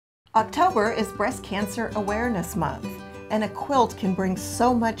October is Breast Cancer Awareness Month, and a quilt can bring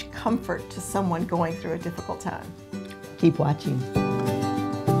so much comfort to someone going through a difficult time. Keep watching.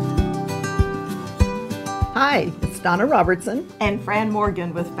 Hi, it's Donna Robertson And Fran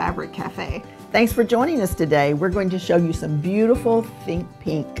Morgan with Fabric Café. Thanks for joining us today. We're going to show you some beautiful Think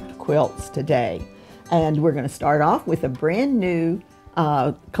Pink quilts today. And we're going to start off with a brand new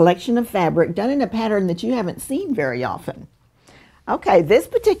collection of fabric done in a pattern that you haven't seen very often. Okay, this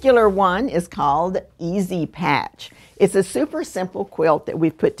particular one is called Easy Patch. It's a super simple quilt that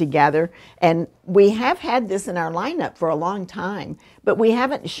we've put together, and we have had this in our lineup for a long time, but we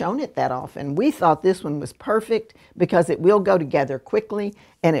haven't shown it that often. We thought this one was perfect because it will go together quickly,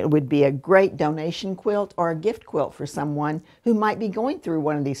 and it would be a great donation quilt or a gift quilt for someone who might be going through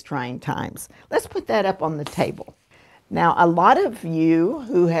one of these trying times. Let's put that up on the table. Now, a lot of you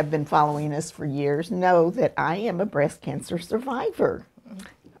who have been following us for years know that I am a breast cancer survivor.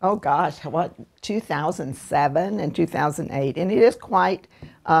 Oh gosh, what, 2007 and 2008, and it is quite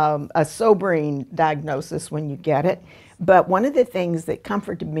a sobering diagnosis when you get it. But one of the things that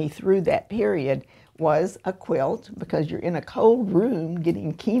comforted me through that period was a quilt, because you're in a cold room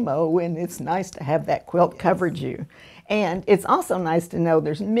getting chemo, and it's nice to have that quilt coverage you. And it's also nice to know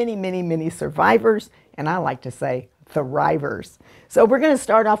there's many, many, many survivors, and I like to say thrivers. So we're going to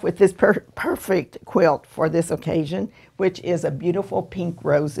start off with this perfect quilt for this occasion, which is a beautiful pink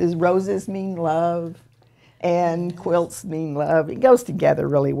roses. Roses mean love, and quilts mean love. It goes together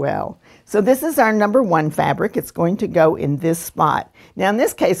really well. So this is our #1 fabric. It's going to go in this spot. Now in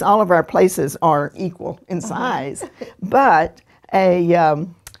this case, all of our places are equal in size, but a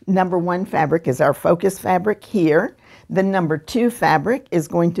 #1 fabric is our focus fabric here. The #2 fabric is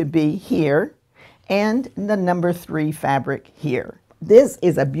going to be here, and the #3 fabric here. This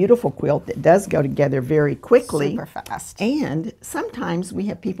is a beautiful quilt that does go together very quickly. Super fast. And sometimes we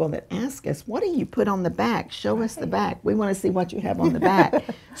have people that ask us, what do you put on the back? Show us the back. We want to see what you have on the back.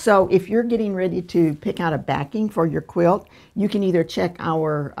 So if you're getting ready to pick out a backing for your quilt, you can either check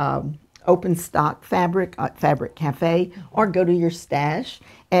our open stock fabric at Fabric Café or go to your stash.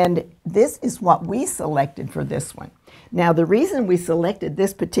 And this is what we selected for this one. Now the reason we selected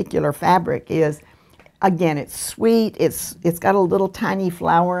this particular fabric is, again, it's sweet, it's got a little tiny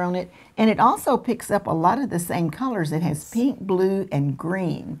flower on it, and it also picks up a lot of the same colors. It has pink, blue, and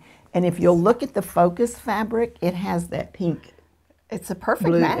green. And if you'll look at the focus fabric, it has that pink. It's a perfect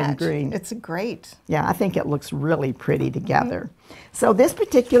blue match. And green. It's great. Yeah, I think it looks really pretty together. So this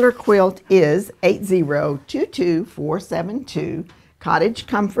particular quilt is 8022472 Cottage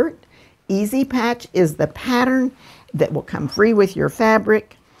Comfort. Easy Patch is the pattern that will come free with your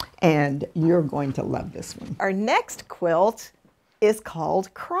fabric, and you're going to love this one. Our next quilt is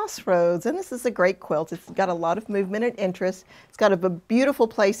called Crossroads, and this is a great quilt. It's got a lot of movement and interest. It's got a beautiful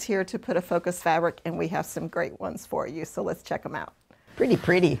place here to put a focus fabric, and we have some great ones for you, so let's check them out. Pretty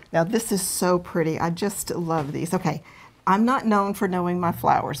pretty. Now this is so pretty. I just love these. Okay, I'm not known for knowing my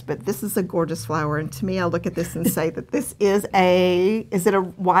flowers, but this is a gorgeous flower, and to me I look at this and say that this is it a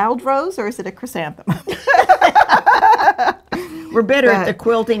wild rose or is it a chrysanthemum? We're better at the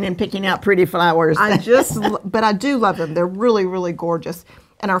quilting and picking out pretty flowers. But I do love them. They're really, really gorgeous.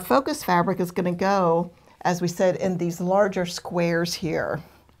 And our focus fabric is going to go, as we said, in these larger squares here,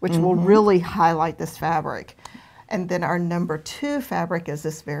 which will really highlight this fabric. And then our #2 fabric is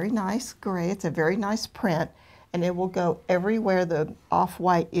this very nice gray. It's a very nice print, and it will go everywhere the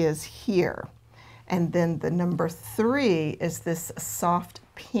off-white is here. And then the #3 is this soft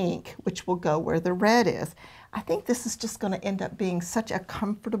pink, which will go where the red is. I think this is just going to end up being such a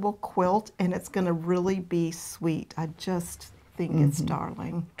comfortable quilt, and it's going to really be sweet. I just think it's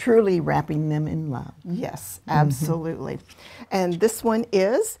darling. Truly wrapping them in love. Yes, absolutely. And this one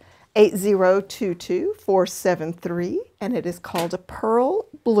is 8022473, and it is called Pearl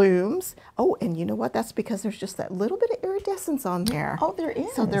Blooms. Oh, and you know what? That's because there's just that little bit of iridescence on there. Oh, there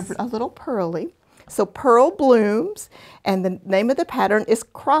is. So they're a little pearly. So Pearl Blooms, and the name of the pattern is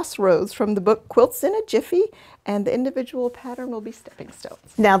Crossroads from the book Quilts in a Jiffy, and the individual pattern will be Stepping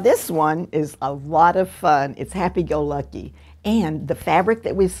Stones. Now this one is a lot of fun. It's happy-go-lucky, and the fabric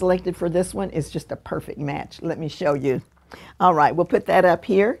that we selected for this one is just a perfect match. Let me show you. All right, we'll put that up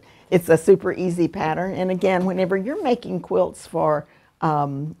here. It's a super easy pattern, and again, whenever you're making quilts for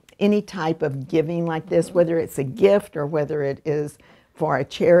any type of giving like this, whether it's a gift or whether it is for a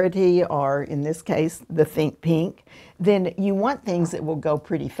charity, or in this case, the Think Pink, then you want things that will go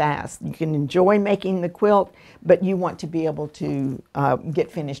pretty fast. You can enjoy making the quilt, but you want to be able to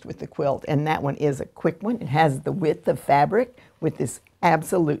get finished with the quilt, and that one is a quick one. It has the width of fabric with this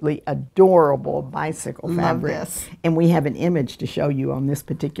absolutely adorable bicycle fabric. This. And we have an image to show you on this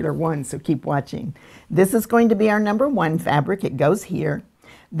particular one, so keep watching. This is going to be our number 1 fabric. It goes here.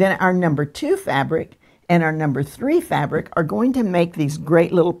 Then our number 2 fabric and our number 3 fabric are going to make these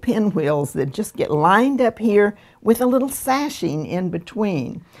great little pinwheels that just get lined up here with a little sashing in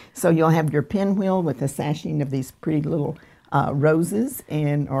between. So you'll have your pinwheel with a sashing of these pretty little roses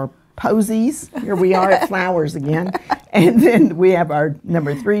or posies. Here we are at flowers again. And then we have our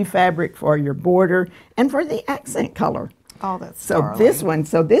number 3 fabric for your border and for the accent color. Oh, that's so darling.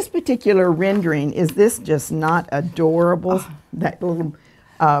 This particular rendering, is this just not adorable? That little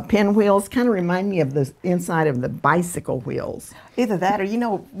pinwheels kind of remind me of the inside of the bicycle wheels. Either that or, you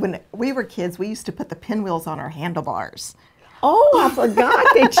know, when we were kids, we used to put the pinwheels on our handlebars. Oh, I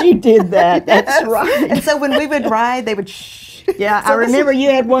forgot that you did that. That's right. And so when we would ride, they would shh. Yeah, So I remember you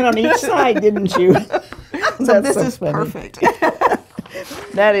had one on each side, didn't you? So this is funny. perfect.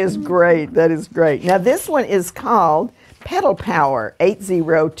 That is great. That is great. Now this one is called Pedal Power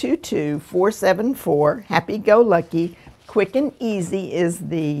 8022474. Happy Go Lucky. Quick and Easy is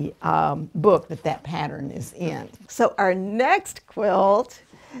the book that pattern is in. So our next quilt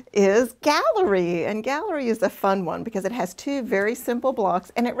is Gallery, and Gallery is a fun one because it has 2 very simple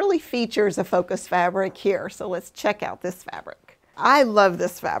blocks and it really features a focus fabric here. So let's check out this fabric. I love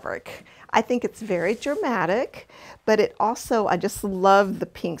this fabric. I think it's very dramatic, but it also, I just love the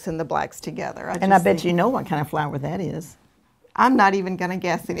pinks and the blacks together. I bet you know what kind of flower that is. I'm not even gonna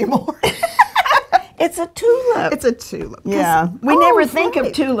guess anymore. It's a tulip. It's a tulip. Yeah, we never think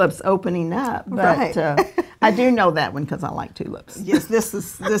of tulips opening up, but I do know that one because I like tulips. Yes, this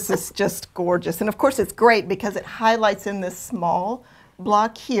is just gorgeous, and of course it's great because it highlights in this small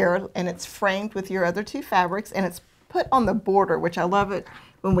block here, and it's framed with your other 2 fabrics, and it's put on the border, which I love it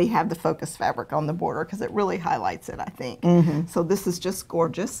when we have the focus fabric on the border because it really highlights it, I think. So this is just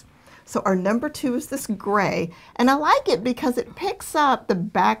gorgeous. So our number 2 is this gray, and I like it because it picks up the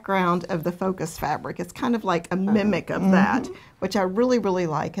background of the focus fabric. It's kind of like a mimic of that, which I really, really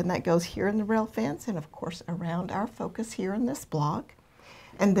like, and that goes here in the rail fence and of course around our focus here in this block.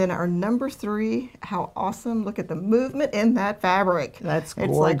 And then our number 3, how awesome, look at the movement in that fabric. That's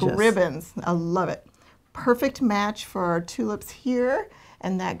gorgeous. It's like ribbons, I love it. Perfect match for our tulips here,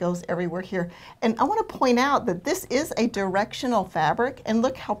 and that goes everywhere here. And I want to point out that this is a directional fabric, and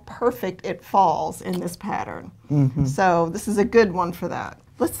look how perfect it falls in this pattern. So this is a good one for that.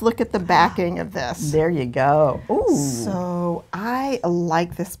 Let's look at the backing of this. There you go. Ooh. So I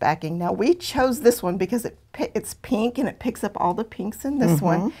like this backing. Now we chose this one because it's pink and it picks up all the pinks in this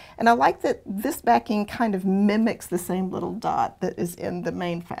one. And I like that this backing kind of mimics the same little dot that is in the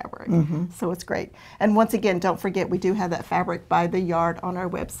main fabric. So it's great. And once again, don't forget we do have that fabric by the yard on our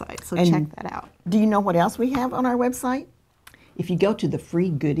website. So check that out. Do you know what else we have on our website? If you go to the free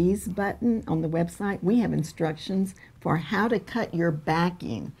goodies button on the website, we have instructions for how to cut your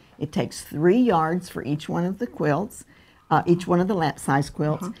backing. It takes 3 yards for each one of the quilts, each one of the lap size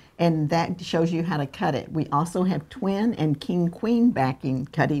quilts, and that shows you how to cut it. We also have twin and king queen backing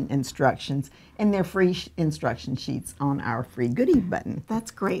cutting instructions, and they're free instruction sheets on our free goodie button. That's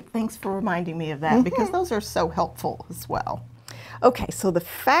great. Thanks for reminding me of that because those are so helpful as well. Okay, so the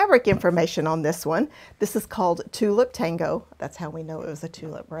fabric information on this one, this is called Tulip Tango. That's how we know it was a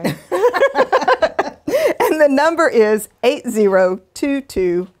tulip, right? And the number is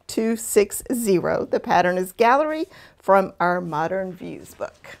 8022260. The pattern is Gallery from our Modern Views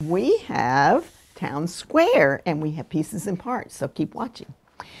book. We have Town Square, and we have pieces and parts, so keep watching.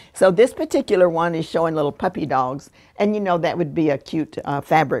 So this particular one is showing little puppy dogs, and you know that would be a cute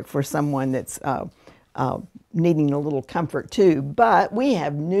fabric for someone that's needing a little comfort too, but we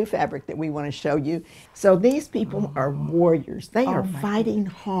have new fabric that we want to show you. So these people are warriors. They are fighting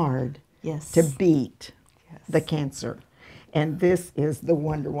hard to beat the cancer. And this is the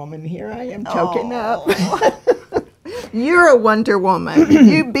Wonder Woman. Here I am choking up. You're a Wonder Woman.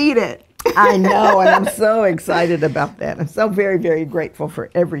 You beat it. I know, and I'm so excited about that. I'm so very, very grateful for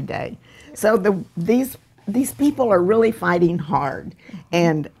every day. So these people are really fighting hard,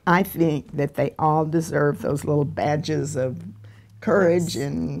 and I think that they all deserve those little badges of courage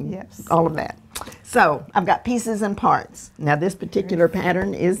and all of that. So I've got pieces and parts. Now this particular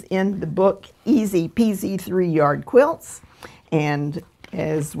pattern is in the book Easy Peasy 3-Yard Quilts, and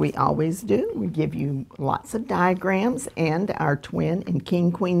as we always do, we give you lots of diagrams and our twin and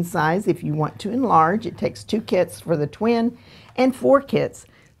king queen size if you want to enlarge. It takes 2 kits for the twin and 4 kits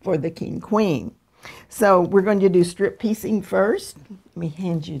for the king queen. So we're going to do strip piecing first. Let me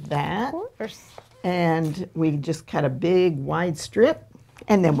hand you that. And we just cut a big wide strip,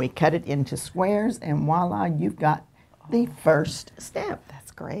 and then we cut it into squares, and voila, you've got the first step.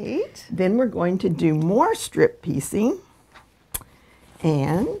 That's great. Then we're going to do more strip piecing,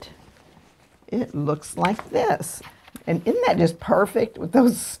 and it looks like this. And isn't that just perfect with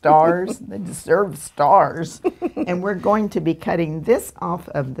those stars? They deserve stars. And we're going to be cutting this off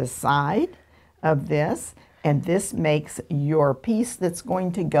of the side of this, and this makes your piece that's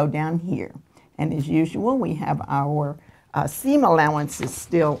going to go down here. And as usual, we have our seam allowances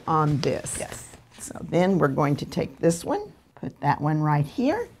still on this. Yes. So then we're going to take this one, put that one right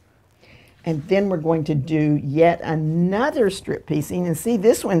here, and then we're going to do yet another strip piecing. And see,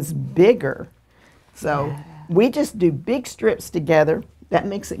 this one's bigger. So we just do big strips together. That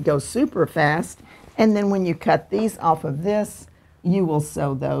makes it go super fast. And then when you cut these off of this, you will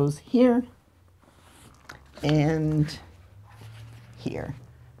sew those here and here.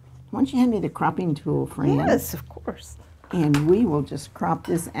 Why don't you hand me the cropping tool, friend? Yes, of course. And we will just crop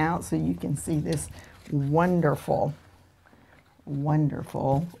this out so you can see this wonderful,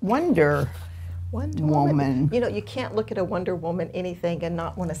 wonderful Wonder Woman. You know, you can't look at a Wonder Woman anything and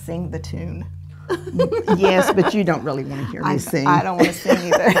not want to sing the tune. Yes, but you don't really want to hear me sing. I don't want to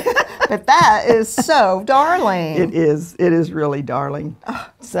sing either. But that is so darling. It is really darling.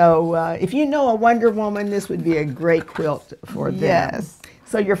 So if you know a Wonder Woman, this would be a great quilt for them. Yes.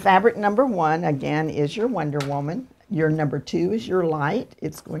 So your fabric number 1, again, is your Wonder Woman. Your number 2 is your light.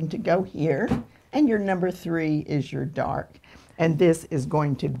 It's going to go here. And your number 3 is your dark. And this is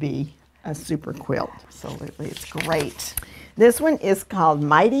going to be a super quilt. Absolutely, it's great. This one is called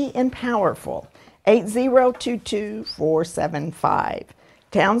Mighty and Powerful, 8022475.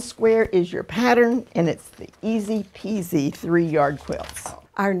 Town Square is your pattern, and it's the easy peasy 3-yard quilts.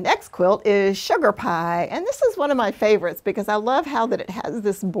 Our next quilt is Sugar Pie, and this is one of my favorites because I love how that it has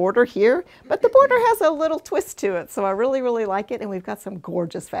this border here, but the border has a little twist to it, so I really, really like it, and we've got some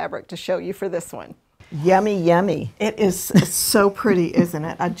gorgeous fabric to show you for this one. Yummy, yummy. It is so pretty, isn't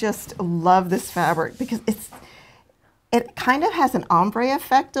it? I just love this fabric because it kind of has an ombre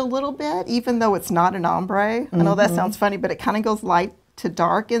effect a little bit, even though it's not an ombre. I know that sounds funny, but it kind of goes light to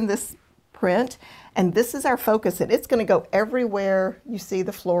dark in this print. And this is our focus, and it's going to go everywhere you see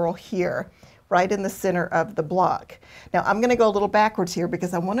the floral here, right in the center of the block. Now I'm going to go a little backwards here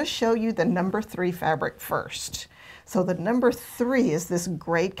because I want to show you the number 3 fabric first. So the number 3 is this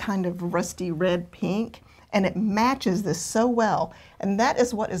great kind of rusty red pink, and it matches this so well. And that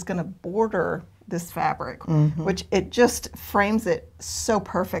is what is going to border this fabric, which it just frames it so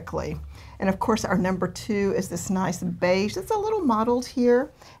perfectly. And of course our number 2 is this nice beige. It's a little mottled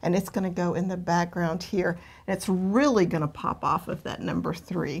here, and it's going to go in the background here. And it's really going to pop off of that number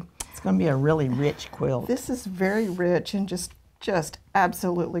 3. It's going to be a really rich quilt. This is very rich and just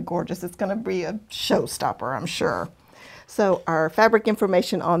absolutely gorgeous. It's going to be a showstopper, I'm sure. So our fabric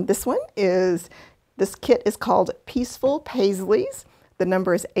information on this one is, this kit is called Peaceful Paisleys. The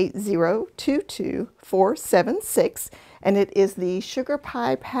number is 8022476, and it is the Sugar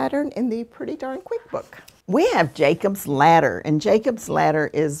Pie pattern in the Pretty Darn Quick book. We have Jacob's Ladder, and Jacob's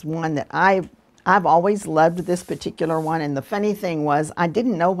Ladder is one that I've always loved, this particular one. And the funny thing was, I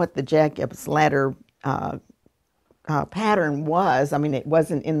didn't know what the Jacob's Ladder pattern was. I mean, it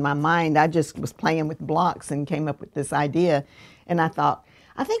wasn't in my mind. I just was playing with blocks and came up with this idea. And I thought,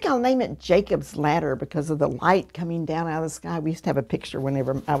 I think I'll name it Jacob's Ladder because of the light coming down out of the sky. We used to have a picture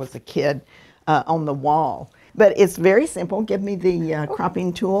whenever I was a kid on the wall. But it's very simple. Give me the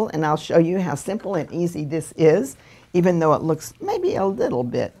cropping tool and I'll show you how simple and easy this is, even though it looks maybe a little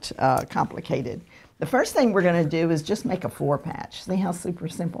bit complicated. The first thing we're going to do is just make a 4-patch. See how super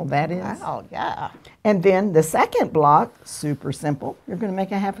simple that is? Wow, yeah. And then the second block, super simple, you're going to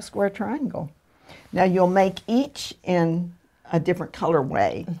make a half a square triangle. Now you'll make each in a different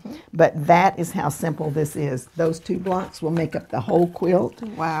colorway, but that is how simple this is. Those 2 blocks will make up the whole quilt.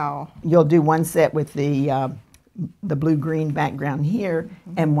 Wow. You'll do one set with the blue-green background here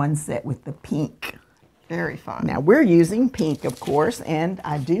and one set with the pink. Very fun. Now we're using pink, of course, and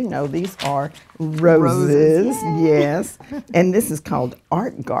I do know these are roses. Yes. And this is called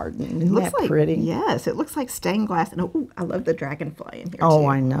Art Garden. Isn't that pretty? Yes, it looks like stained glass. And oh, I love the dragonfly in here Oh, too.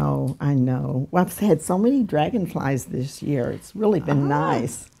 I know. Well, I've had so many dragonflies this year. It's really been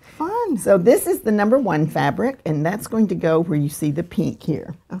nice. Fun. So this is the number 1 fabric, and that's going to go where you see the pink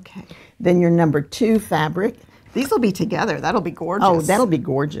here. Okay. Then your number 2 fabric. These will be together. That'll be gorgeous. Oh, that'll be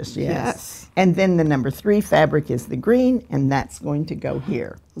gorgeous, yes. And then the number 3 fabric is the green, and that's going to go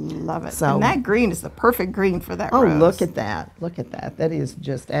here. Love it. So, and that green is the perfect green for that rose. Oh, look at that. Look at that. That is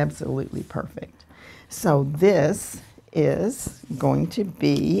just absolutely perfect. So this is going to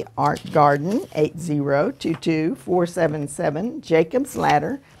be Art Garden, 8022477, Jacob's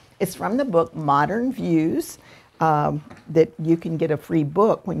Ladder. It's from the book Modern Views. that you can get a free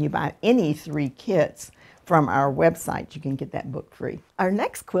book when you buy any 3 kits from our website. You can get that book free. Our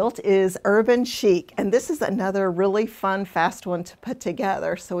next quilt is Urban Chic, and this is another really fun, fast one to put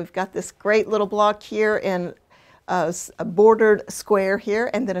together. So we've got this great little block here in a bordered square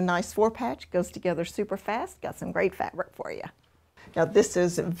here, and then a nice 4-patch. Goes together super fast. Got some great fabric for you. Now this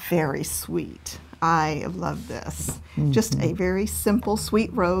is very sweet. I love this. Just a very simple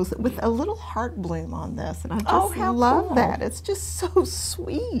sweet rose with a little heart bloom on this, and I just love cool. that. It's just so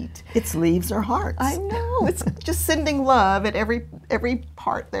sweet. Its leaves are hearts. I know. It's just sending love at every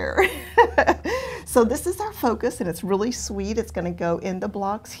part there. So this is our focus, and it's really sweet. It's going to go in the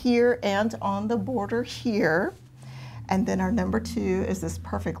blocks here and on the border here. And then our number 2 is this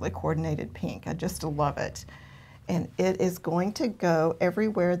perfectly coordinated pink. I just love it. And it is going to go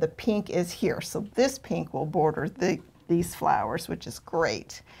everywhere the pink is here. So this pink will border these flowers, which is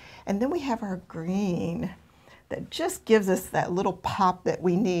great. And then we have our green that just gives us that little pop that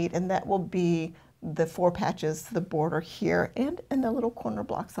we need, and that will be the 4 patches, the border here, and the little corner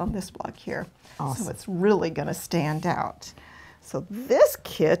blocks on this block here. Awesome. So it's really going to stand out. So this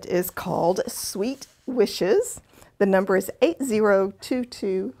kit is called Sweet Wishes. The number is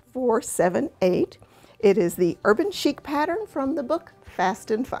 8022478. It is the Urban Chic pattern from the book Fast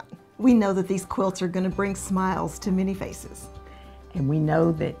and Fun. We know that these quilts are going to bring smiles to many faces. And we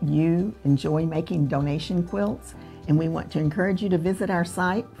know that you enjoy making donation quilts, and we want to encourage you to visit our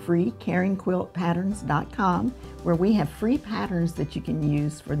site, freecaringquiltpatterns.com, where we have free patterns that you can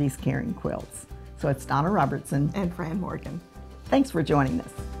use for these caring quilts. So it's Donna Robertson And Fran Morgan. Thanks for joining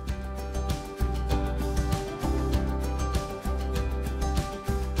us.